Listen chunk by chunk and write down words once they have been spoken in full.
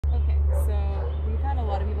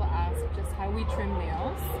just how we trim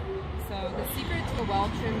nails. So the secret to a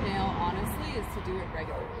well-trimmed nail, honestly, is to do it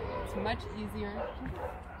regularly. It's much easier,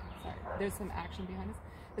 sorry, there's some action behind this.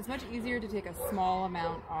 It's much easier to take a small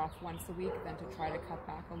amount off once a week than to try to cut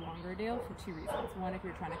back a longer nail for two reasons. One, if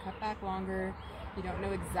you're trying to cut back longer, you don't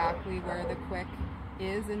know exactly where the quick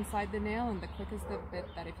is inside the nail, and the quick is the bit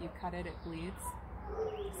that if you cut it, it bleeds.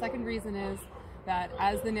 Second reason is that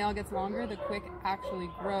as the nail gets longer, the quick actually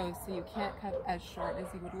grows, so you can't cut as short as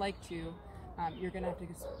you would like to. You're going to have to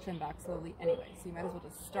just trim back slowly anyway, so you might as well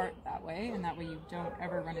just start that way, and that way you don't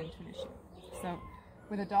ever run into an issue. So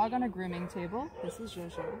with a dog on a grooming table, this is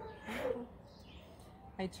Jojo,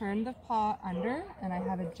 I turn the paw under and I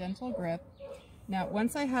have a gentle grip. Now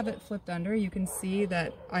once I have it flipped under, you can see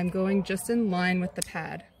that I'm going just in line with the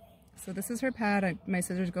pad. So this is her pad, my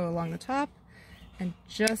scissors go along the top and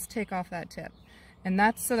just take off that tip. And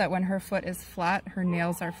that's so that when her foot is flat, her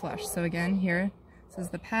nails are flush. So again, here, this is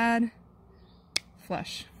the pad,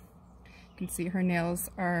 flush. You can see her nails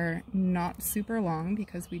are not super long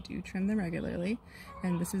because we do trim them regularly.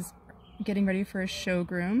 And this is getting ready for a show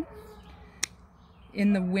groom.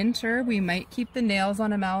 In the winter, we might keep the nails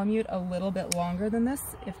on a Malamute a little bit longer than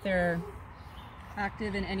this if they're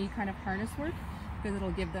active in any kind of harness work, because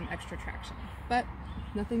it'll give them extra traction. But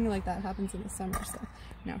nothing like that happens in the summer, so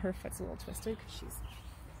now her foot's a little twisted because she's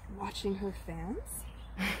watching her fans.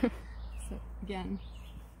 So again,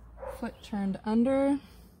 foot turned under,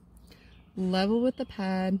 level with the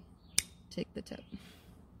pad, take the tip.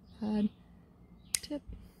 Pad, tip,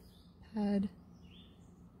 pad,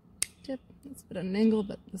 tip. It's a bit at an angle,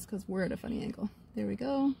 but that's because we're at a funny angle. There we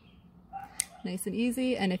go. Nice and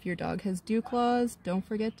easy, and if your dog has dew claws, don't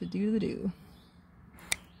forget to do the dew.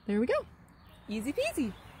 There we go. Easy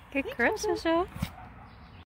peasy. Good girl, Jojo.